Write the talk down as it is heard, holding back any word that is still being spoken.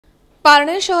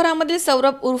पारनेर शहरामधील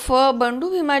सौरभ उर्फ बंडू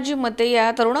भीमाजी मते या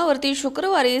तरुणावरती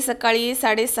शुक्रवारी सकाळी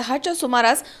 6:30च्या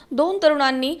सुमारास दोन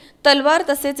तरुणांनी तलवार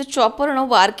तसेच चॉपरने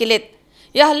वार केलेत।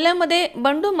 या हल्ल्यामध्ये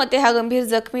बंडू मते हा गंभीर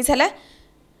जखमी झाला।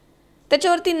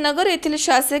 त्याच्यावरती नगर येथील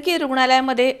शासकीय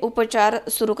रुग्णालयामध्ये उपचार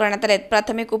सुरू करण्यात आले।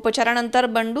 प्राथमिक उपचारानंतर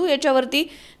बंडू याच्यावरती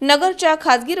नगरच्या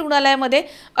खासगी रुग्णालयामध्ये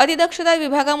अतिदक्षता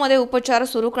विभागामध्ये उपचार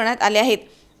सुरू करण्यात आले आहेत।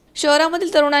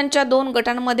 शहरामधील तरुणांच्या दोन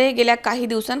गटांमध्ये गेल्या काही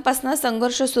दिवसांपासून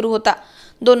संघर्ष सुरू होता।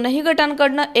 दोनही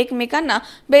गटांकडून एकमेकांना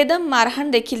बेदम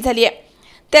मारहाण देखील झाली आहे।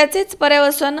 त्याचेच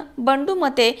पर्यवसन बंडू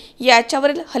मते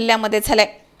याच्यावरील हल्ल्यामध्ये झाले।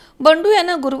 बंडू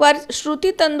याने गुरुवार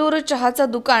श्रुती तंदूर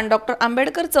चहाचं दुकान डॉक्टर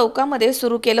आंबेडकर चौकामध्ये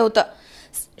सुरू केलं होतं।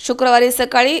 शुक्रवारी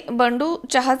सकाळी बंडू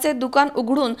चहाचे दुकान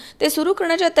उघडून ते सुरू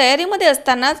करण्याच्या तयारीमध्ये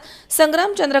असतानाच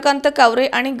संग्राम चंद्रकांत कावरे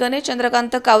आणि गणेश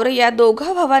चंद्रकांत कावरे या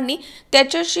दोघा भावांनी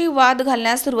त्याच्याशी वाद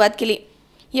घालण्यास सुरुवात केली।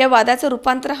 या वादाचं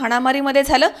रूपांतर हाणामारीमध्ये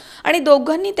झालं आणि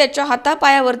दोघांनी त्याच्या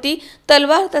हातापायावरती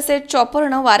तलवार तसेच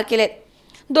चॉपरने वार केले।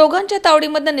 दोघांच्या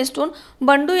तावडीमध्ये निसटून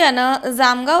बंडू यानं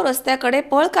जामगाव रस्त्याकडे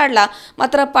पळ काढला।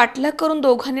 मात्र पाठलाग करून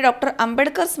दोघांनी डॉक्टर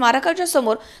आंबेडकर स्मारकाच्या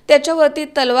समोर त्याच्यावरती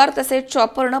तलवार तसेच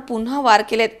चॉपरने पुन्हा वार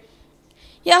केलेत।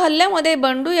 या हल्ल्यामध्ये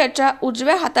बंडू याच्या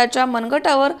उजव्या हाताच्या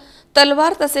मनगटावर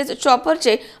तलवार तसेच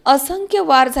चॉपरचे असंख्य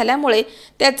वार झाल्यामुळे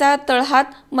त्याचा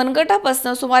तळहात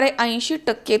मनगटापासून सुमारे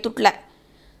 80% तुटलाय।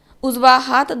 उजवा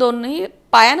हात दोन्ही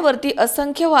पायांवरती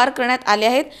असंख्य वार करण्यात आले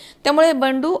आहेत। त्यामुळे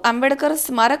बंडू आंबेडकर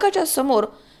स्मारकाच्या समोर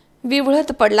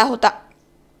विव्हळत पडला होता।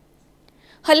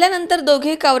 हल्ल्यानंतर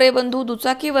दोघे कावरे बंधू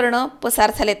दुचाकीवरनं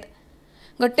पसार झालेत।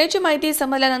 घटनेची माहिती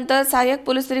समजल्यानंतर सहाय्यक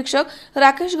पोलीस निरीक्षक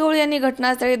राकेश गवळी यांनी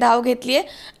घटनास्थळी धाव घेतली आहे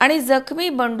आणि जखमी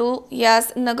बंडू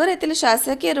यास नगर येथील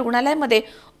शासकीय रुग्णालयामध्ये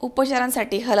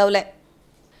उपचारांसाठी हलवलंय।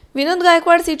 विनोद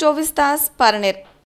गायकवाड, C24 तास, पारनेर।